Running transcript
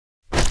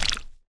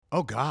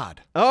Oh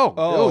God.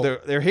 Oh,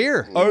 they're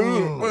here.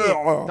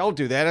 Don't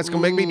do that. That's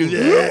gonna make me do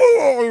that.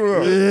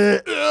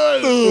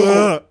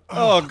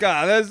 Oh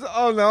God,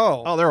 oh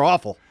no. Oh, they're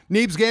awful.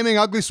 Neebs Gaming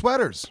ugly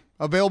sweaters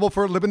available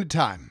for a limited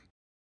time.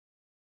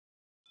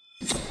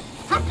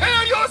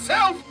 Prepare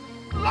yourself!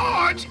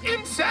 Large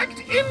insect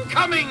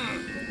incoming!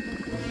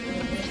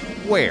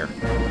 Where?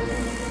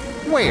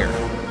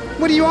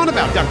 What are you on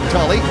about, Dr.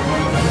 Tully?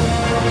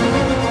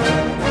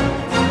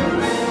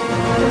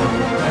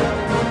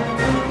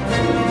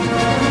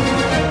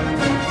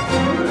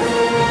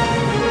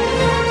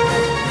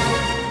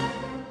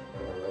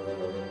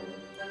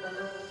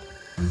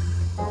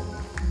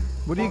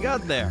 What do you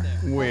got there?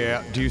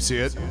 Where? Do you see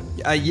it?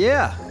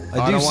 Yeah.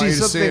 I do don't want see you to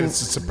see something. it.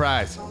 It's a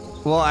surprise.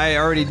 Well, I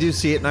already do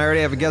see it, and I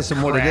already have a guess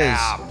on what it is.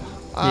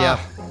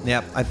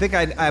 Yeah. I think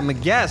I'm a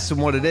guess on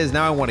what it is.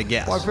 Now I want to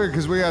guess. Well, I figured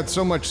because we got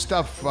so much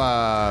stuff,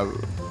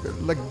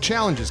 like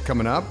challenges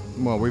coming up.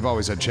 Well, we've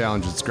always had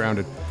challenges. It's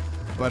grounded.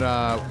 But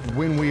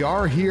when we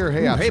are here,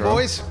 hey, Hey, Astro,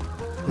 boys.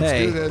 let's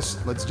do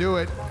this. Let's do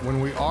it. When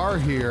we are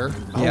here,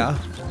 Yeah.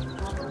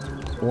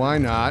 why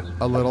not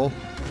a little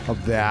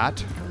of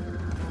that?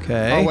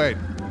 Okay. Oh wait,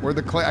 where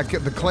the clay?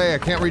 The clay. I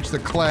can't reach the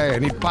clay. I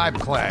need 5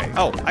 clay.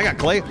 Oh, I got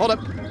clay. Hold up.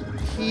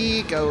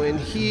 He go in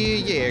here.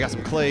 Yeah, I got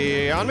some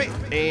clay on me.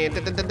 And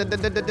here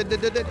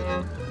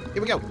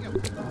we go.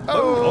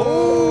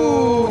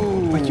 Oh!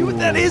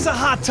 That is a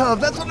hot tub.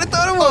 That's what I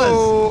thought it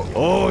was.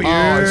 Oh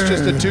yeah. Oh, it's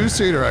just a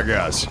 2-seater, I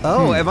guess.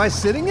 Oh, am I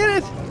sitting in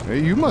it? Hey,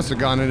 you must have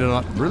gone in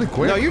it really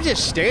quick. No, you're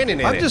just standing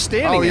in it. I'm just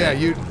standing Oh in yeah, it.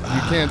 you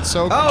can't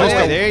soak. Oh, just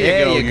yeah, a-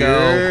 there you go.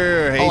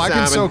 Yeah. Hey, I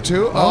can Simon. soak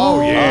too.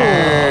 Oh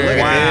yeah. Look at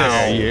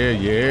wow.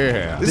 this.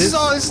 Yeah.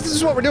 This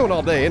is what we're doing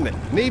all day, isn't it?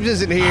 Neebs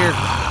isn't here.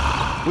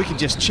 We can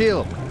just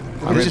chill.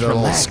 I We mean, just the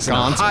little relax.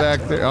 sconce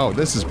back there. Oh,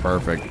 this is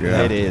perfect.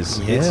 Yeah. It is.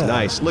 It's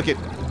nice. Look at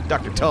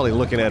Dr. Tully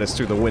looking at us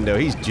through the window.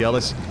 He's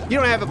jealous. You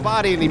don't have a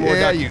body anymore,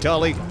 Yeah, Dr. you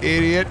Tully.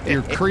 Idiot.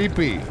 You're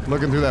creepy.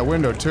 Looking through that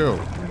window too.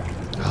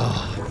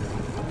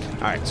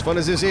 All right, as fun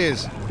as this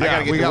is, I Yeah,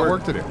 gotta get we to got work.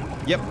 work to do.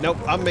 Yep, nope,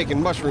 I'm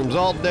making mushrooms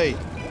all day.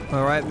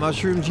 All right,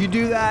 mushrooms, you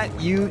do that.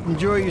 You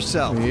enjoy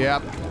yourself.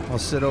 Yep. I'll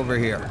sit over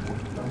here.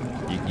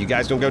 You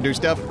guys don't go do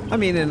stuff? I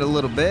mean, in a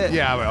little bit.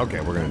 Yeah. Well, okay,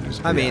 we're gonna do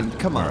something. I mean,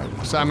 come on. All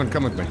right. Simon,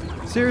 come with me.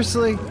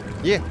 Seriously?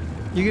 Yeah.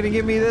 You gonna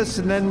give me this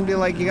and then be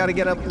like, you gotta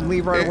get up and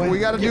leave right away? We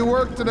got to do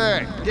work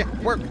today. Yeah,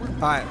 work. All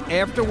right,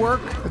 after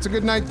work, It's a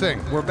good night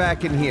thing. we're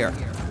back in here.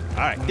 All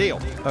right,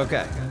 deal.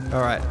 Okay.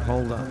 All right,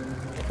 hold on.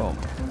 Boom.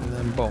 And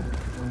then boom.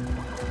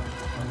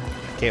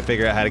 Can't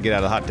figure out how to get out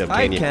of the hot tub,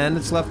 can you? I can.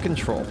 It's left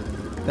control.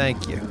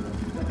 Thank you.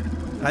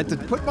 I had to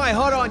put my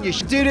hood on, you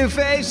doo-doo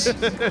face.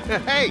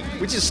 Hey,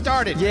 we just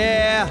started.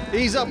 Yeah.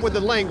 Ease up with the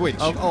language.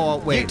 Oh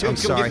wait, YouTube's I'm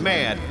sorry. gonna get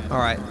mad. All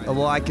right.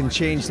 Well, I can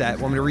change that.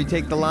 Want me to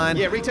retake the line?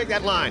 Yeah, retake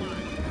that line.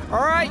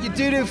 All right, you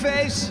doo-doo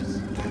face.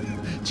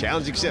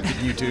 Challenge accepted,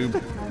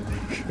 YouTube.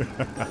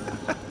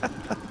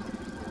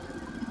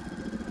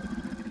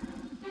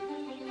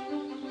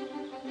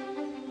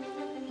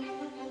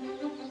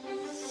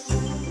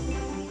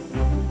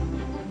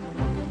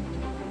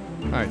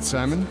 All right,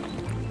 Simon.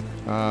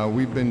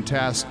 We've been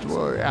tasked.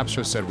 Well,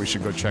 Abstro said we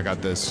should go check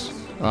out this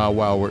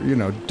while we're,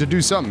 to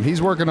do something.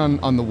 He's working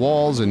on the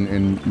walls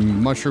and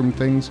mushroom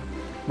things.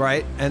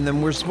 Right, and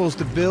then we're supposed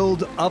to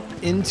build up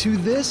into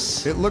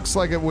this? It looks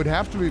like it would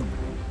have to be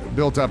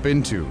built up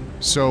into.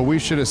 So we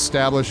should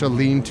establish a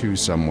lean-to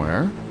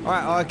somewhere. All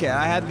right, okay.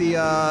 I had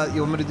the,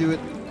 you want me to do it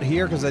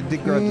here? Because I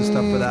did grab the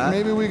stuff for that.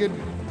 Maybe we could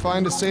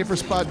find a safer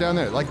spot down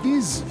there. Like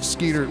these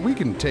skeeters, we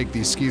can take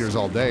these skeeters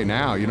all day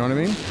now, you know what I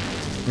mean?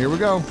 Here we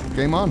go.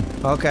 Game on.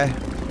 Okay.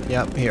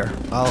 Yep, here.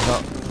 I'll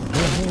help.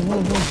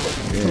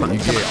 Yeah, you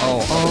get,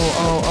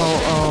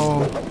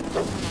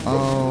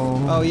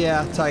 Oh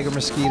yeah, tiger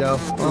mosquito.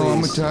 Oh, I'm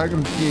a please. tiger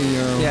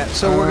mosquito. Yeah,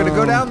 so we're gonna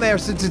go down there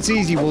since it's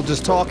easy. We'll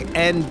just talk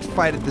and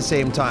fight at the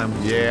same time.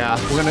 Yeah.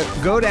 We're gonna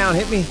go down,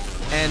 hit me,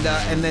 and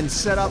then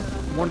set up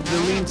one of the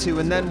lean-to,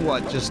 and then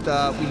what? Just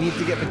we need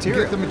to get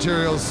material. Get the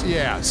materials,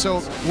 yeah.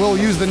 So we'll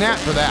use the gnat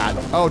for that.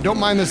 Oh, don't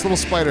mind this little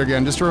spider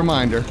again, just a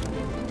reminder.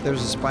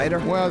 There's a spider?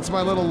 Well, it's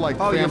my little, like,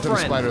 your phantom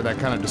friend. spider that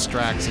kind of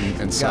distracts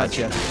and such.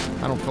 Gotcha.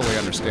 I don't fully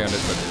understand it,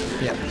 but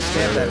Yeah, there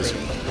stand it that is. way.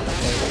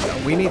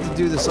 We need to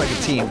do this like a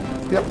team.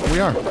 Yep, we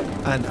are.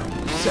 I know.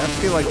 See, I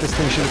feel like this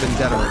thing should have been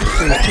dead already. If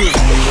there was two of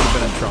them, we would have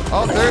been in trouble.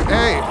 Oh, there,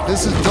 hey,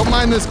 don't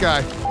mind this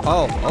guy.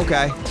 Oh,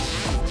 okay.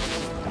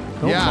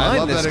 Don't yeah, I mind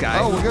love this that. guy.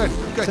 Oh, we're good.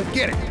 Good.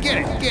 Get it.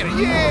 Yeah.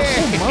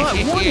 Oh my,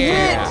 one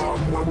yeah.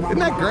 hit! Isn't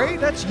that great?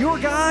 That's your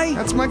guy?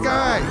 That's my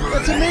guy.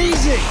 That's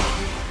amazing!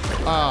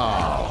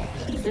 Oh.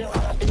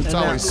 It's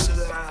always.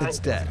 It's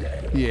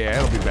dead. Yeah,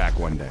 it'll be back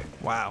one day.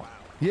 Wow.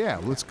 Yeah,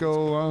 let's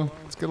go,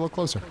 let's get a little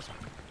closer.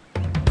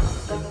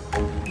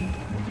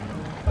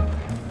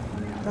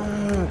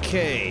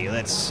 Okay,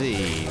 let's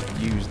see.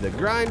 Use the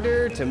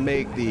grinder to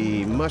make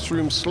the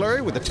mushroom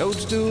slurry with the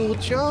toadstool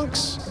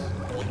chunks.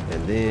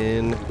 And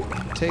then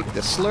take the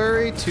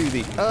slurry to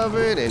the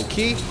oven and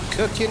keep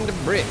cooking the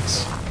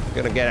bricks.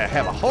 Gonna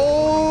have a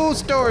whole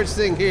storage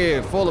thing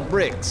here full of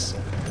bricks.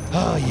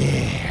 Oh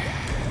yeah.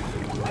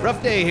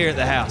 Rough day here at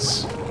the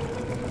house.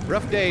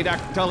 Rough day,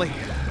 Dr. Tully.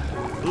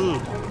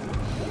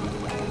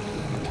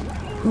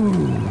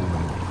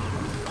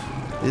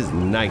 This is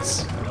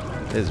nice.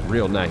 This is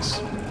real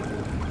nice.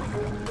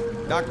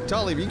 Dr.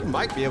 Tully, you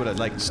might be able to,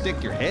 like,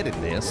 stick your head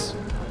in this.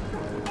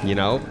 You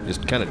know,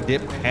 just kind of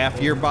dip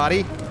half your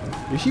body.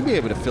 You should be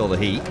able to feel the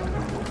heat.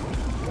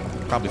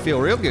 Probably feel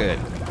real good.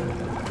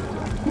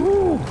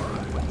 Woo.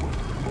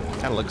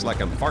 Kind of looks like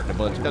I'm farting a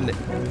bunch, doesn't it?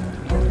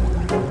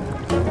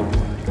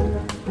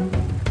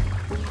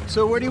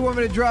 So where do you want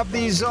me to drop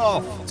these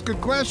off? It's a good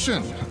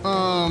question.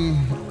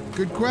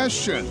 Good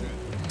question.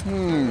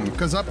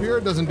 Because up here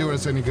it doesn't do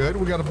us any good.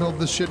 We got to build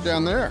this shit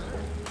down there.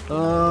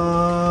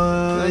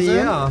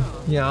 Yeah.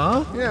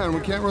 Yeah, and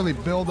we can't really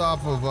build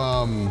off of,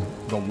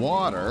 the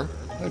water.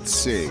 Let's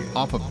see.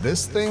 Off of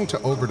this thing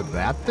to over to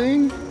that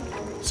thing?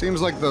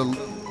 Seems like the...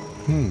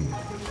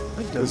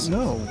 I don't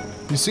know.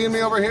 You seeing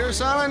me over here,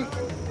 Simon?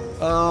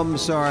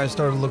 Sorry, I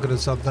started looking at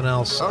something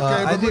else. Okay,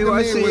 I do,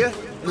 I see you.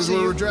 Because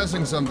we were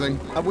addressing something.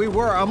 We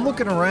were. I'm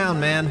looking around,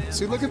 man.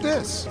 See, look at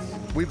this.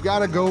 We've got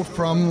to go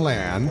from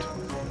land.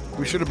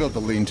 We should have built the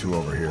lean-to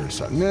over here or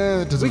something. Nah,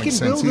 that doesn't make sense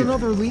We can build either.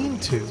 another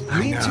lean-to.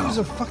 Lean-tos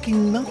are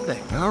fucking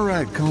nothing. All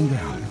right, calm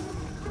down.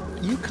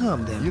 You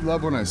calm down. You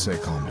love when I say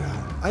calm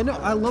down. I know.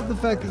 I love the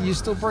fact that you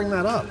still bring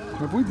that up.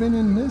 Have we been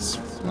in this?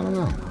 I don't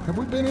know. Have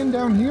we been in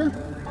down here?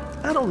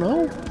 I don't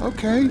know.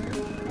 Okay.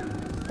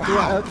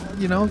 Wow.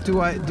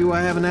 Do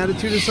I have an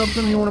attitude or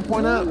something you want to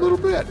point out? A little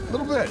bit.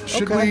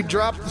 Should we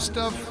drop the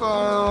stuff,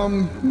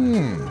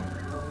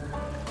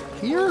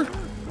 here?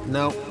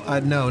 No,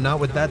 no, not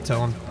with that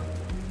tone.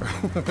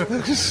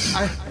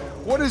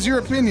 What is your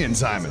opinion,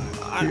 Simon?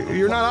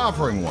 You're not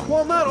offering one.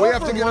 Well, not we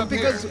offering have to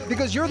get one up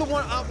because you're the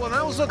one. When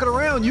I was looking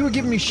around, you were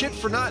giving me shit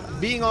for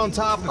not being on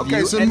top of you.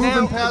 Okay, so and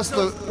moving now, past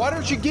the... Why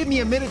don't you give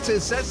me a minute to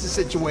assess the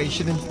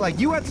situation? And like,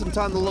 you had some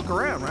time to look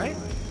around, right?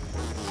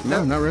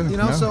 No, not really. You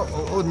know,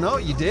 no. no,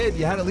 you did.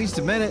 You had at least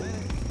a minute.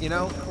 You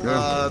know,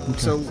 Yeah, okay.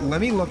 So let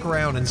me look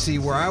around and see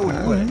where I would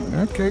put it.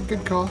 Okay,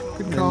 good call.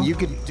 Good call. And you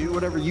can do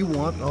whatever you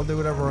want. I'll do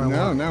whatever I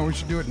want. No, we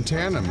should do it in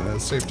tandem. That'll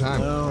save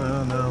time.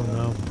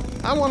 No.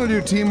 I want to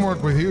do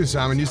teamwork with you,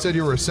 Simon. You said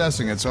you were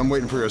assessing it, so I'm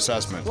waiting for your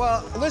assessment.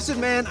 Well, listen,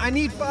 man. I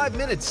need 5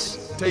 minutes.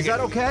 Is that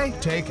okay?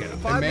 Take it.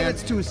 5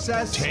 minutes to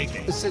assess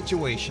the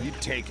situation. You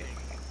take it.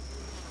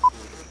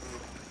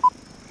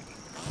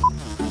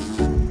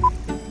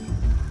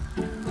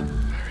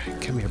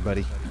 Come here,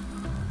 buddy.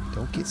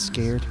 Don't get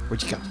scared.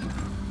 Where'd you go?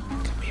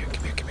 Come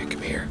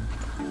here.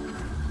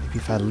 Maybe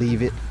if I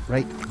leave it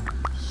right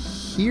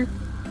here?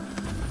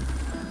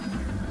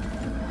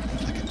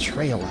 It's like a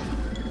trail of them.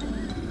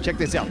 Check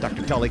this out,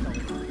 Dr. Tully.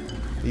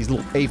 These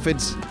little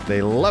aphids,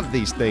 they love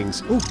these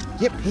things. Ooh,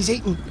 yep, he's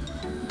eating.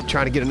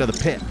 Trying to get another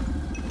pet.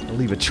 I'll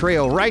leave a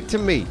trail right to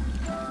me.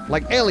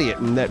 Like Elliot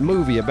in that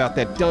movie about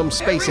that dumb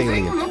space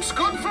Everything alien. looks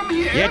good from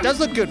here. Yeah, it does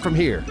look good from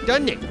here,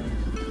 doesn't it?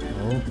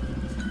 Oh.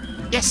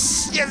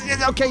 Yes,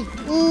 okay.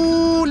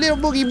 Ooh, little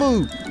boogie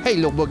boo. Hey,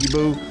 little boogie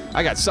boo.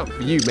 I got something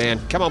for you, man.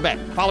 Come on back.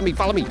 Follow me.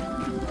 All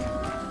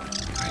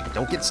right,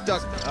 don't get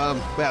stuck.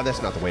 Well,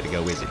 that's not the way to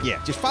go, is it?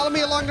 Yeah, just follow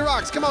me along the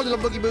rocks. Come on, little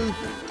boogie boo.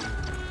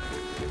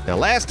 Now,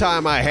 last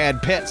time I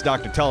had pets,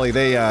 Dr. Tully,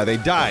 they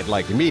died,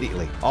 like,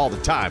 immediately, all the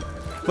time.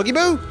 Boogie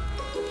boo,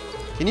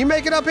 can you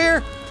make it up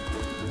here?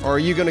 Or are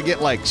you gonna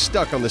get, like,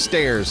 stuck on the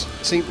stairs?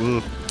 See,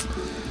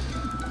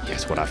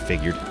 that's what I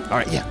figured. All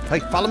right, yeah. Hey,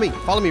 follow me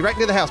right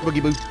into the house,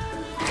 boogie boo.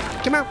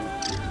 Come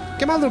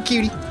on,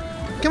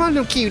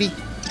 little cutie.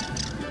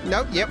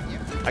 Nope, yep.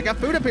 I got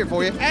food up here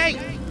for you.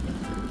 Hey!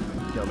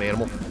 Dumb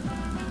animal.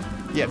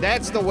 Yeah,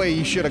 that's the way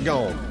you should have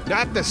gone.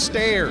 Not the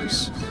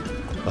stairs.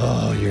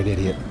 Oh, you're an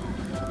idiot.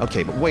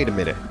 Okay, but wait a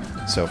minute.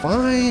 So if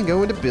I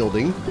go into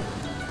building,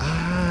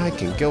 I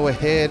can go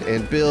ahead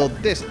and build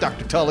this,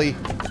 Dr. Tully.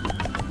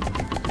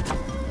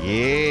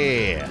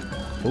 Yeah.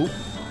 Ooh,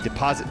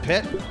 deposit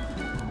pet.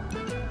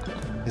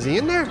 Is he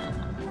in there?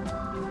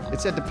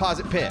 It said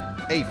deposit pet,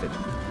 aphid.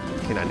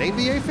 Can I name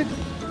the aphid?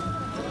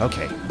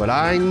 Okay, but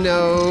I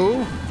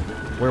know...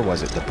 Where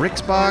was it? The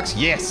bricks box?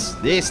 Yes,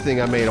 this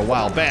thing I made a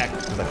while back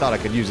because I thought I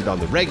could use it on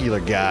the regular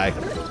guy.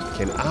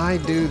 Can I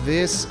do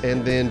this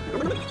and then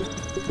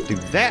do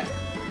that?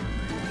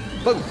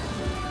 Boom.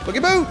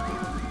 Boogie boo!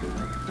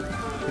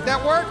 Did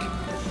that work?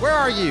 Where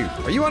are you?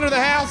 Are you under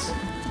the house?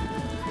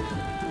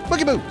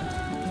 Boogie boo!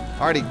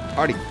 I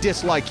already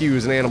dislike you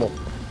as an animal.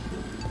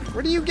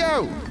 Where do you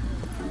go?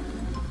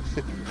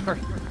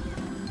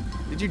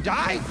 Did you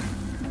die?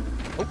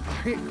 Oh,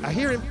 I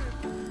hear him.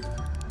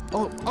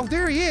 Oh,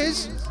 there he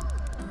is.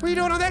 What are you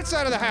doing on that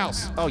side of the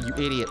house? Oh, you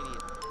idiot.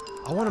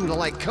 I want him to,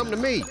 like, come to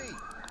me.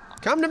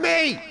 Come to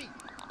me!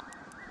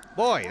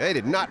 Boy, they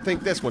did not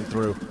think this one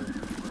through.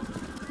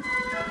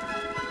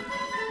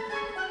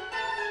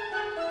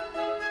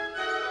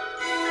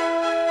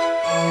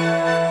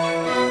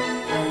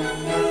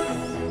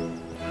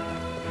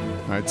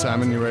 All right,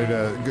 Simon, you ready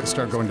to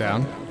start going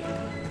down?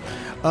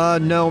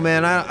 No,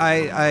 man.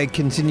 I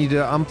continue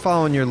to. I'm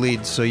following your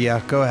lead, so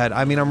yeah, go ahead.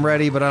 I mean, I'm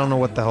ready, but I don't know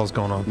what the hell's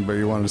going on. But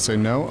you wanted to say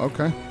no?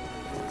 Okay.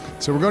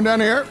 So we're going down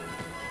here.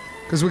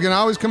 Because we can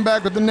always come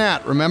back with the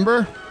gnat,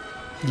 remember?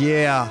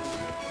 Yeah.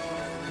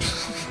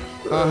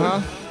 Uh-huh.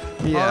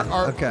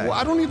 Yeah, okay. Well,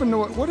 I don't even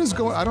know what is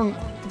going... What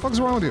the fuck's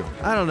wrong with you?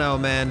 I don't know,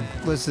 man.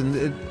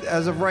 Listen,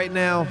 as of right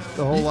now,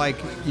 the whole, like,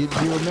 you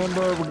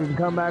remember we can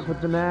come back with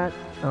the gnat?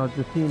 Oh, it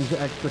just seems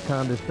extra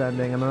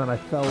condescending, and then I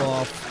fell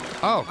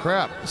off. Oh,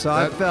 crap. So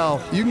I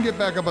fell. You can get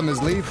back up on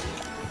this leaf.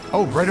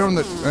 Oh, right on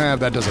the...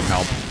 that doesn't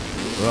help.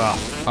 Ugh.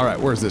 All right,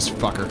 where's this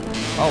fucker?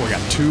 Oh, we got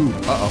 2.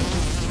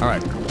 Uh-oh. All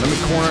right, let me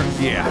corner.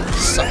 Yeah,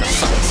 sucker,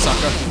 sucker,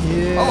 sucker.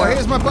 Yeah. Oh,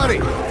 here's my buddy.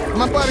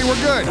 My buddy, we're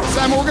good.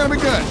 Simon, we're gonna be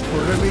good.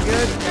 We're gonna be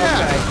good?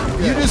 Yeah.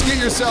 Okay. You just get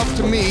yourself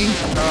to me.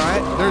 All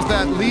right. There's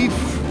that leaf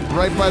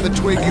right by the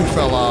twig you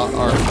fell off.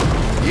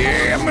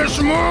 Yeah,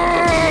 Miss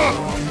Moore!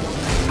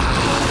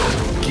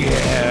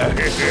 Yeah.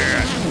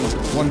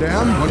 One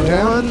down, one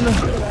down.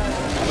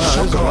 Wow,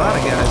 there's a lot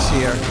of guys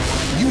here.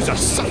 Use a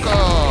sucker.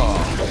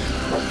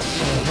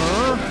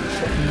 Uh-huh.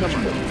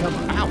 Come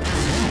on. Ow.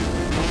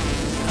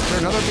 Is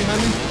there another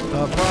behind me?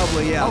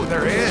 Probably, yeah. Oh,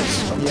 there is.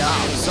 Yeah.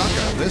 Wow,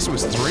 sucker. This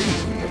was 3.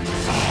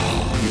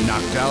 Oh, you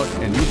knocked out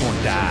and you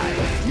won't die.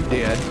 You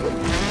did.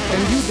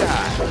 And you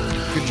died.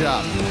 Good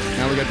job.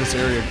 Now we got this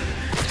area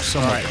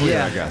somewhat clear,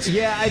 yeah. I guess.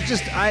 Yeah,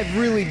 I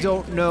really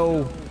don't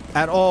know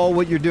at all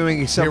what you're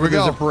doing except Here we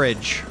there's go. a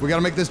bridge. We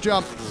gotta make this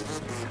jump.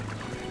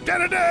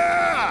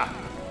 Da-da-da!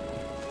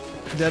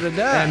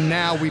 Da-da-da. And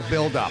now we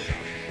build up.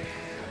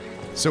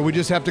 So we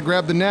just have to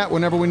grab the net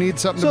whenever we need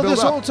something to build up.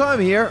 So this whole time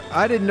here,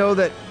 I didn't know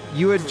that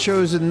you had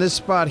chosen this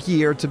spot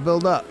here to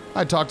build up.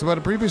 I talked about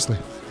it previously.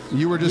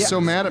 You were just so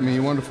mad at me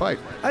you wanted to fight.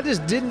 I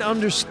just didn't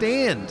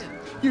understand.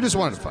 You just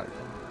wanted to fight.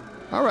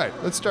 All right,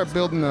 let's start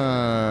building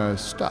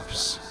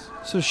stuffs.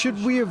 So should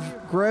we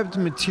have grabbed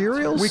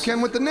materials? We can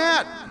with the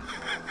net.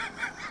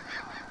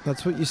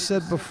 That's what you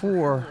said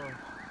before.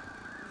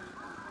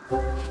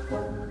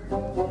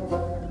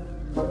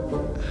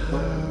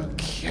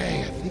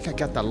 Okay, I think I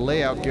got the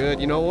layout good.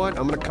 You know what?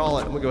 I'm gonna call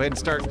it. I'm gonna go ahead and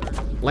start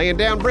laying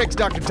down bricks,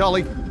 Dr.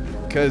 Tully.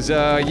 Cause,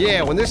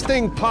 yeah, when this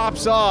thing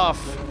pops off,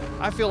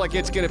 I feel like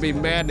it's gonna be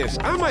madness.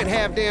 I might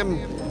have damn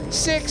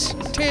 6,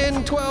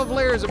 10, 12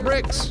 layers of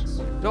bricks.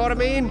 Know what I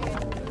mean?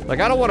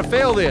 Like, I don't wanna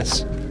fail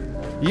this.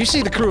 You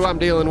see the crew I'm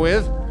dealing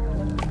with.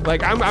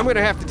 Like, I'm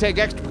gonna have to take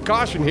extra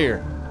precaution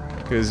here.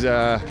 Cause,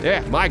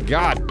 yeah, my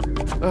God.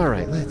 All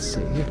right, let's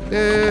see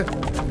here.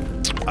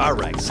 All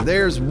right, so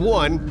there's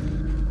one.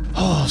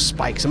 Oh,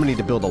 spikes. I'm gonna need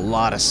to build a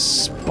lot of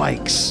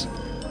spikes.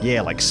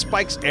 Yeah, like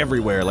spikes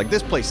everywhere. Like,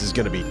 this place is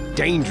gonna be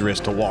dangerous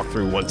to walk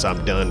through once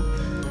I'm done.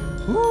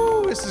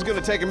 Woo, this is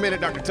gonna take a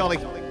minute, Dr. Tully.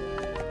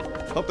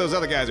 Hope those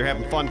other guys are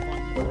having fun.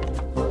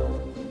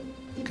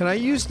 Can I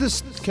use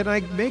this? Can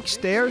I make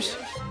stairs?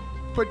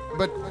 But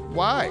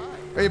why?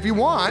 If you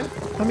want.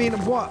 I mean,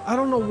 what? I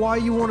don't know why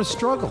you want to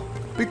struggle.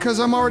 Because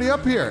I'm already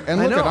up here.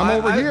 And look, I'm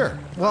over here.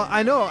 Well,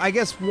 I know. I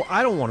guess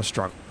I don't want to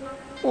struggle.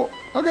 Well,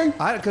 okay.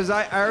 Because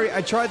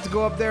I tried to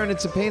go up there and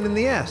it's a pain in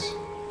the ass.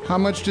 How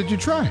much did you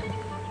try?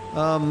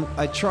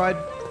 I tried.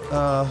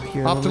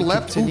 Here, Off to the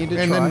left, and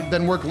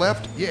then work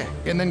left. Yeah,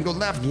 and then go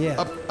left. Yeah.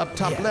 Up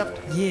top left.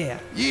 Yeah.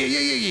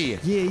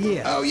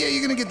 Yeah. Oh yeah,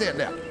 you're gonna get that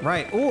now.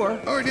 Right. Or.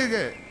 Oh, you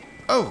good.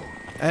 Oh.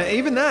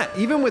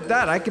 Even with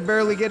that, I could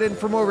barely get in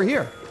from over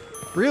here.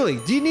 Really?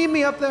 Do you need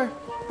me up there?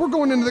 We're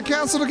going into the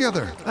castle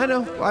together. I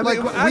know. I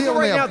mean, as of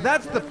right now,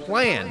 that's the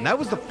plan. That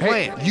was the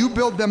plan. Hey, you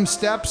build them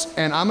steps,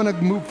 and I'm gonna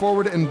move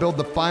forward and build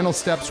the final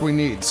steps we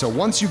need. So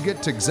once you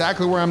get to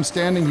exactly where I'm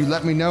standing, you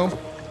let me know.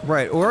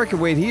 Right, or I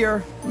could wait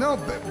here. No,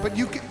 but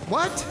you can,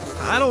 what?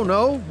 I don't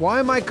know. Why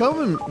am I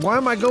coming? Why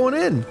am I going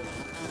in?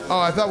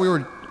 Oh, I thought we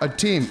were a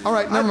team. All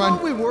right, never mind. I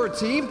thought we were a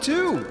team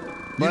too.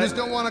 You just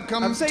don't want to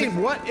come. I'm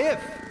saying, what if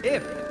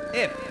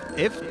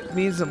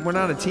means that we're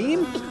not a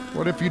team?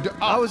 What if you do?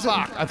 Oh,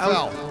 fuck! I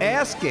fell. Was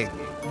asking.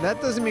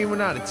 That doesn't mean we're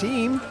not a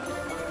team.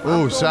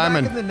 Ooh,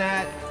 Simon. Back in the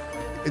net.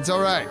 It's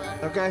all right.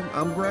 Okay,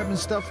 I'm grabbing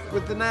stuff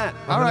with the net.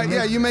 All right,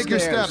 yeah, you make your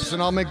steps,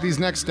 and I'll make these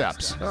next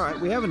steps. All right,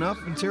 we have enough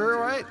material,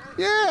 right?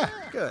 Yeah.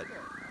 Good.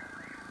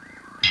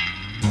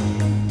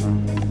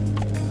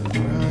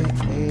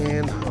 Right,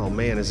 and oh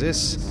man, is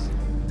this?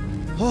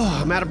 Oh,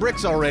 I'm out of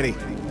bricks already.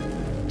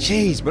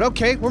 Jeez, but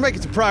okay, we're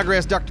making some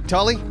progress, Dr.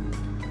 Tully.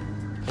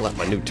 Pull out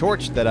my new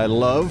torch that I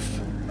love.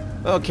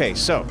 Okay,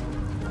 so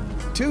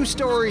 2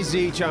 stories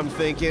each, I'm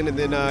thinking, and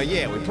then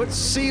yeah, we put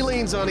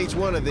ceilings on each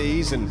one of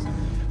these, and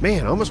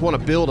man, I almost want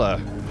to build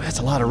that's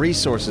a lot of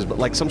resources, but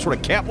like some sort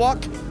of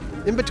catwalk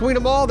in between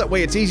them all. That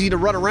way it's easy to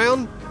run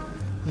around.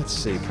 Let's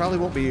see, probably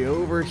won't be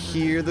over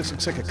here. This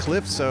looks like a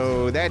cliff,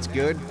 so that's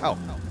good. Oh,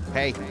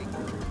 hey.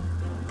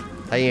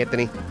 Hey,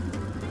 Anthony.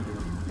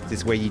 Is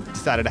this where you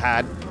decided to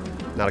hide?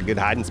 Not a good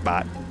hiding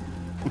spot.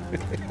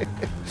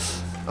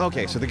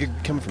 Okay, so they could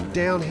come from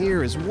down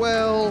here as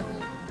well.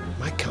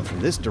 Might come from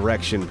this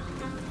direction.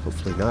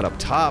 Hopefully not up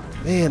top.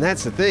 Man,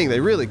 that's the thing. They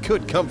really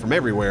could come from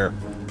everywhere.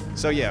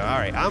 So yeah, all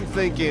right, I'm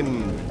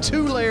thinking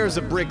 2 layers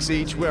of bricks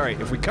each. All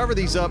right, if we cover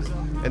these up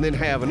and then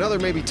have another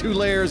maybe 2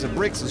 layers of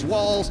bricks as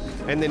walls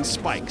and then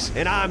spikes.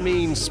 And I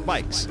mean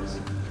spikes.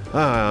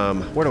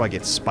 Where do I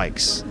get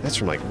spikes? That's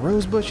from like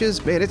rose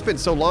bushes? Man, it's been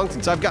so long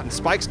since I've gotten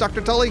spikes,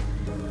 Dr. Tully.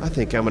 I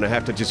think I'm gonna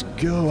have to just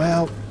go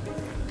out.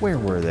 Where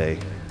were they?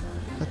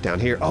 Not down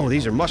here. Oh,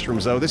 these are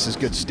mushrooms though. This is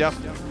good stuff.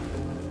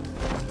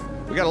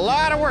 We got a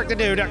lot of work to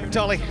do, Dr.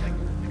 Tully.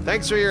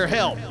 Thanks for your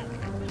help.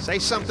 Say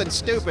something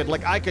stupid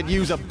like I could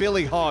use a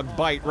billy hog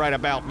bite right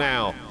about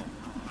now.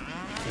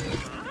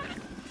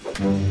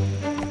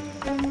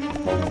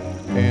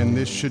 And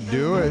this should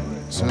do it.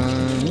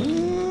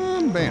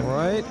 Bam.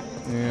 Right.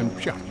 And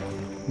pshaw.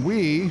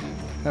 We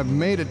have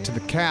made it to the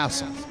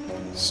castle.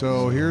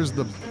 So here's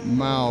the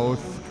mouth.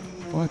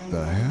 What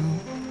the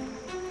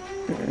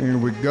hell? Here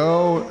we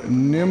go.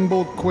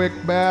 Nimble quick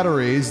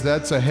batteries.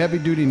 That's a heavy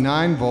duty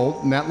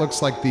 9-volt, and that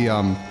looks like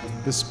the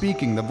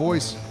speaking, the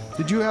voice.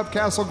 Did you have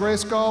Castle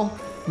Grayskull?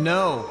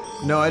 No,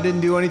 I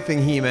didn't do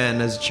anything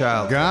He-Man as a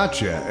child.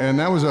 Gotcha. And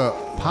that was a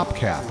pop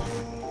cap.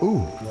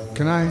 Ooh,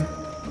 can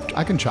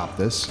I can chop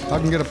this. I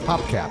can get a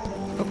pop cap.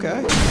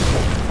 Okay.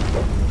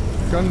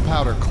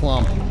 Gunpowder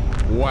clump.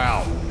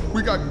 Wow.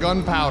 We got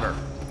gunpowder.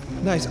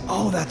 Nice.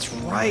 Oh, that's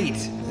right.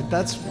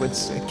 That's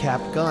what's a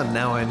cap gun.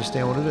 Now I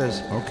understand what it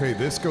is. Okay,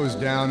 this goes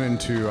down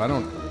into. I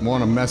don't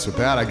want to mess with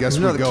that. I guess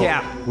There's we go.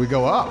 cap. We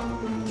go up.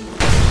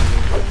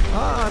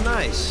 Ah,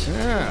 nice.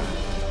 Yeah.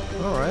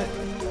 All right.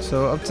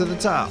 So up to the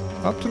top.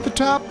 Up to the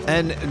top.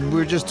 And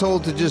we're just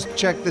told to just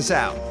check this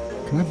out.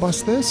 Can I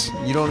bust this?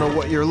 You don't know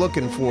what you're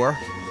looking for.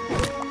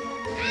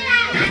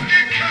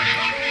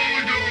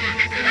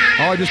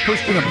 Oh, I just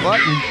pushed in a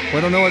button.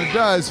 We don't know what it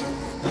does.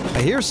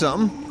 I hear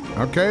something.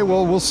 Okay,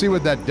 well, we'll see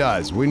what that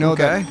does. We know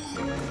Okay.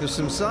 There's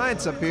some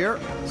science up here.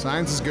 that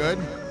science is good.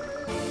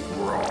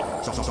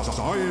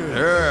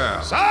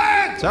 Yeah.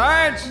 Science!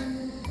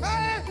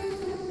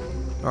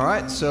 All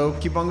right, so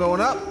keep on going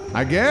up.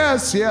 I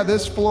guess, yeah,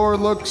 this floor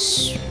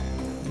looks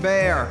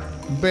Bare.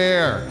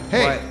 bare.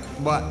 Hey,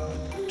 What?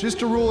 just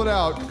to rule it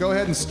out, go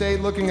ahead and stay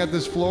looking at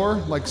this floor,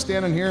 like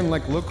standing here and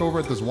like look over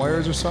at those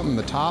wires or something,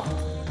 the top.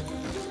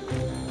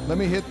 Let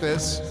me hit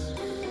this.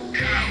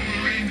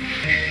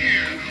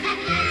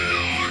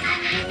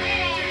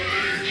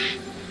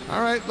 All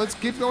right, let's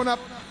keep going up.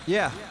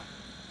 Yeah.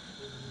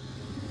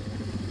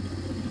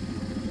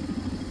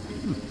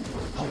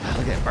 Oh, wow, look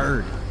at that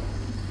bird.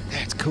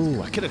 That's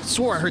cool. I could have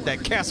swore I heard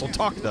that castle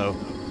talk, though.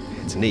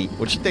 It's neat.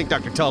 What you think,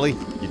 Dr. Tully?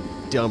 You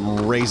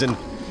dumb raisin.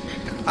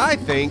 I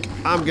think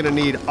I'm gonna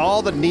need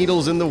all the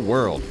needles in the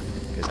world,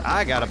 because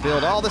I gotta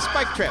build all the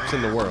spike traps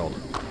in the world.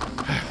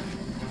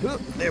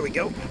 There we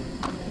go.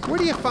 Where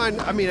do you find,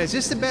 I mean, is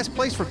this the best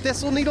place for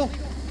thistle needle?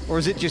 Or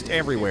is it just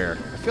everywhere?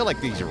 I feel like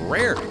these are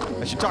rare.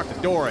 I should talk to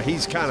Dora.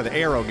 He's kind of the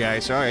arrow guy,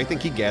 so I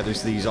think he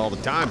gathers these all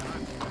the time.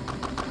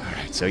 All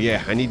right, so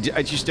yeah,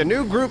 it's just a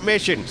new group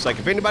mission. It's like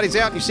if anybody's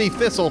out and you see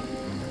thistle,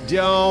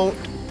 don't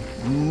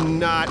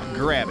not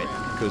grab it,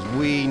 because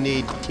we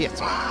need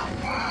thistle.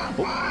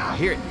 Oh, I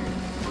hear it.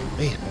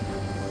 Man,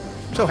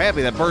 I'm so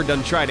happy that bird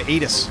doesn't try to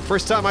eat us.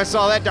 First time I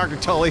saw that, Dr.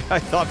 Tully, I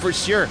thought for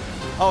sure,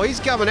 oh, he's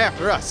coming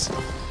after us.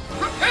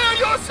 Prepare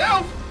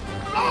yourself!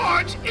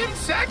 Large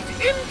insect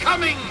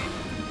incoming!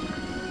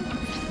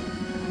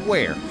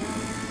 Where?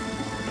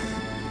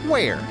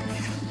 Where?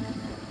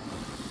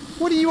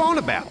 What are you on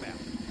about?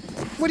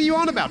 What are you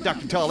on about,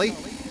 Dr. Tully?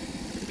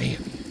 Man,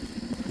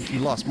 if you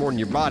lost more than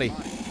your body,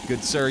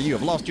 good sir, you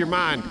have lost your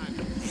mind.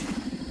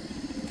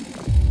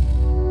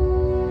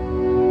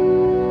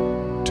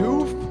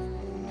 Tooth?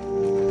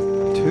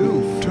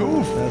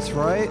 Tooth. That's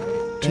right.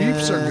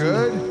 Teeths are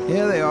good.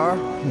 Yeah, they are.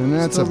 And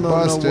that's Still a don't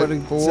busted know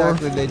what four.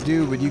 exactly they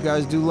do, but you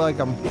guys do like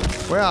them.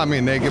 Well, I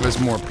mean, they give us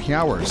more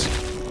powers.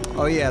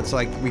 Oh yeah, it's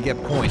like we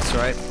get points,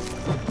 right?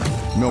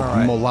 Milk All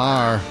right.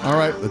 molar. All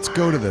right, let's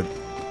go to the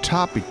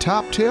toppy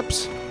top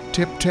tips.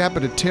 Tip tap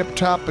at a tip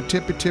top, a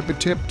tippy tippy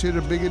tip to the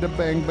biggie to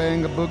bang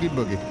bang a boogie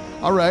boogie.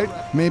 All right,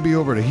 maybe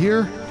over to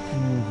here.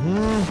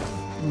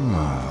 Come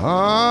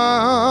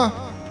on!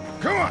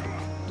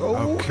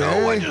 Oh, Okay.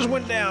 no, I just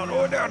went down.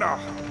 Oh, no.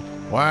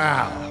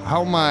 Wow,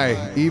 how am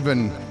I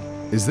even?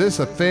 Is this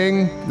a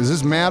thing? Does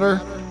this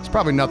matter? It's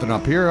probably nothing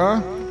up here,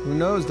 huh? Who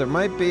knows? There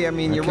might be. I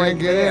mean, you're can't right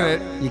get there.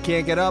 in it. You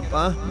can't get up,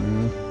 huh?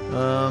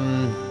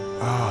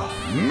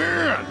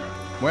 Man.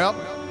 Well,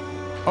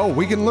 oh,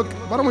 we can look.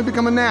 Why don't we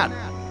become a gnat?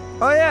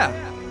 Oh yeah.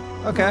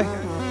 Okay.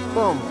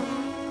 Boom.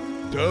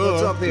 Duh.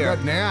 What's up we here?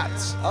 got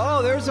gnats.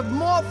 Oh, there's a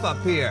moth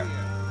up here.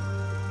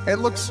 It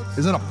looks.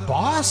 Is it a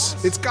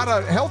boss? It's got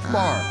a health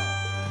bar.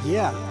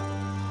 Yeah.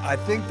 I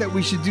think that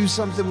we should do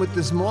something with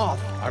this moth.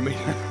 I mean,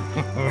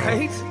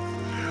 Right?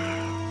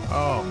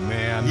 oh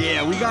man.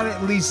 Yeah, we gotta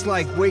at least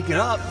like wake it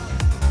up.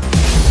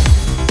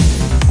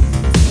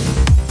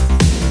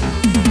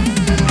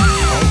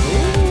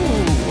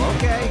 Ooh,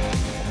 okay.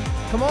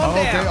 Come on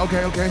down.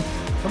 Okay.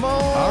 Come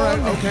on. All right.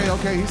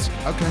 Okay. He's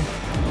okay.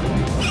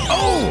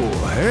 Oh,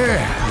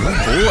 yeah. Good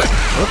boy.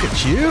 Look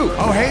at you.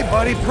 Oh, hey,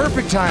 buddy.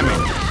 Perfect timing.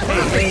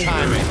 Perfect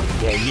timing.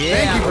 Yeah.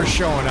 Thank you for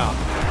showing up.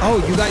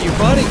 Oh, you got your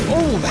buddy.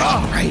 Oh,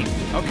 that's great.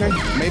 Okay,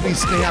 maybe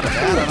stay out of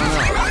that. I don't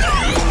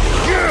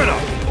know. Get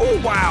him. Oh,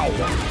 wow.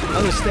 I'm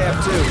gonna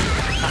stab too.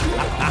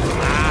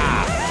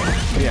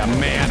 Yeah,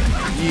 man.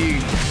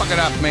 you fuck it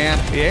up, man.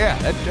 Yeah,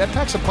 that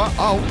packs a punch.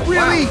 Oh,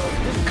 really? Wow.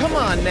 Come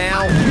on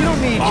now. We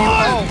don't need you.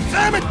 Oh,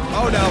 damn it!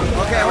 Oh no.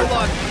 Okay, hold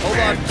on. Hold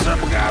on.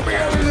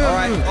 All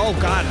right. Oh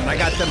God, I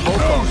got them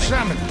both on me.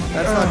 Salmon.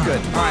 That's not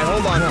good. All right,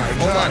 hold on.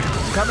 Hold on.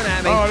 Coming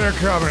at me. Oh, they're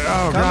coming.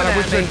 Oh, God, I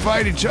wish they'd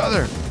fight each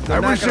other. They're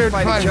not gonna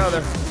fight each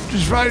other.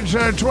 Just fight each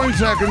other 20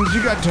 seconds.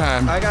 You got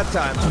time. I got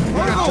time. You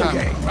got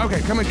time.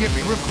 Okay, come and get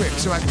me real quick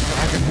so I can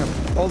help.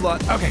 Hold on.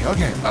 Okay.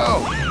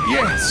 Oh,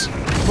 yes.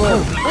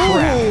 Oh,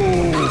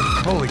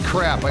 crap. Holy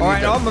crap. All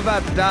right, I'm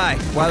about to die.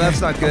 Wow,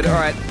 that's not good. All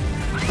right.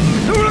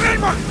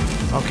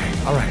 Okay,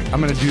 all right.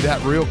 I'm going to do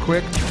that real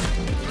quick.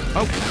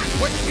 Oh,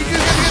 what? You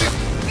just got it.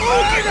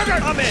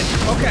 Oh, I'm in.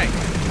 Okay.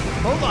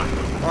 Hold on.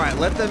 All right,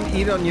 let them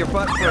eat on your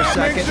butt for a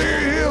second. Make sure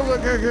you heal.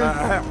 Okay.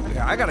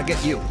 I gotta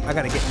get you.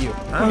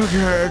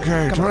 Huh?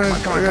 Okay. Come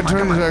on.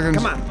 20 seconds.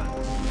 Come on.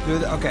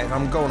 Okay,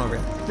 I'm going over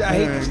here.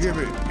 Give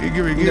me.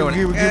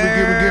 Hey!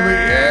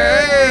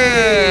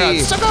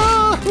 Yeah!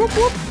 Sucker! Whoop,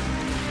 whoop.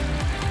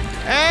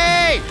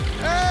 Hey!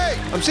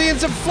 I'm seeing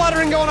some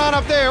fluttering going on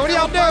up there. What are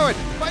y'all doing?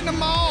 Fighting a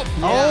moth.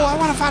 Yeah. Oh, I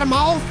want to fight a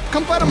moth.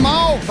 Come fight a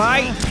moth.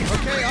 Fight.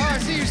 Okay, I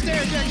see you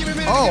stairs. Yeah, give me a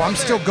minute. Oh, I'm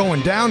still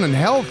going down in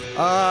health.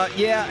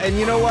 Yeah, and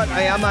you know what?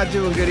 I'm not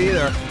doing good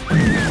either.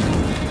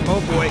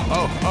 Oh boy.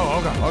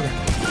 Okay.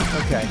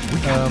 Okay. We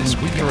got this.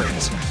 We got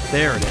this.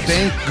 There it is.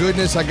 Thank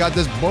goodness I got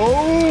this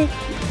bow.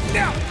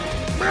 Now.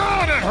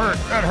 Oh,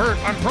 that hurt.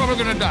 I'm probably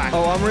gonna die.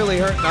 Oh, I'm really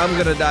hurt. I'm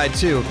gonna die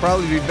too.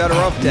 Probably be better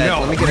off dead.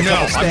 Let me get a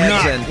couple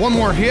stabs in. One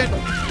more hit.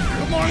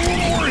 Come on,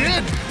 one more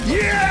hit.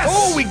 Yes!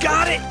 Oh, we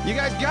got it! You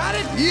guys got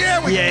it?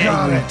 Yeah, we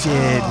got it.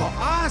 did. Oh,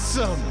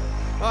 awesome.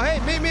 Oh, hey,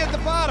 meet me at the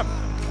bottom.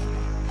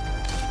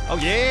 Oh,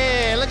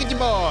 yeah, look at you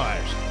boys.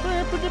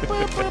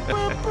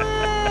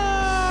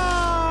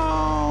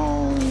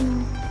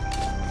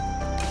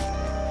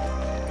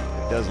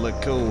 It does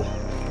look cool.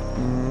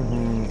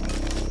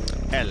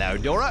 Hello,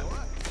 Dora.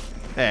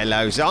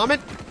 Hello, Simon.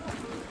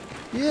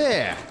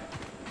 Yeah.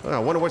 Well, I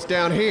wonder what's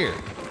down here.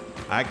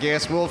 I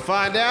guess we'll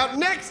find out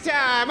next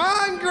time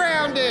on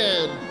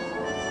Grounded.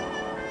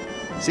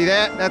 See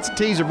that? That's a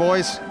teaser,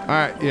 boys. All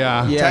right,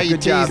 yeah. Yeah, Tell you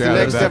good job. tease the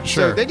next episode.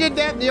 Sure. They did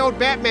that in the old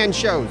Batman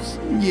shows.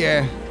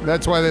 Yeah,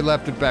 that's why they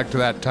left it back to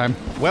that time.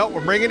 Well,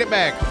 we're bringing it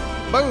back.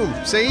 Boom.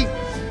 See?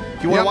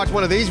 If you want to watch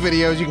one of these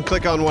videos, you can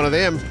click on one of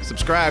them.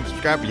 Subscribe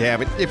if you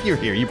haven't. If you're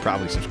here, you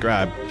probably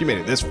subscribe. If you made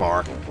it this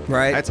far.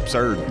 Right? That's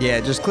absurd.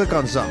 Yeah, just click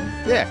on something.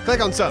 Yeah,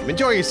 click on something.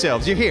 Enjoy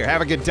yourselves. You're here. Have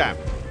a good time.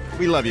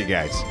 We love you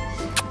guys.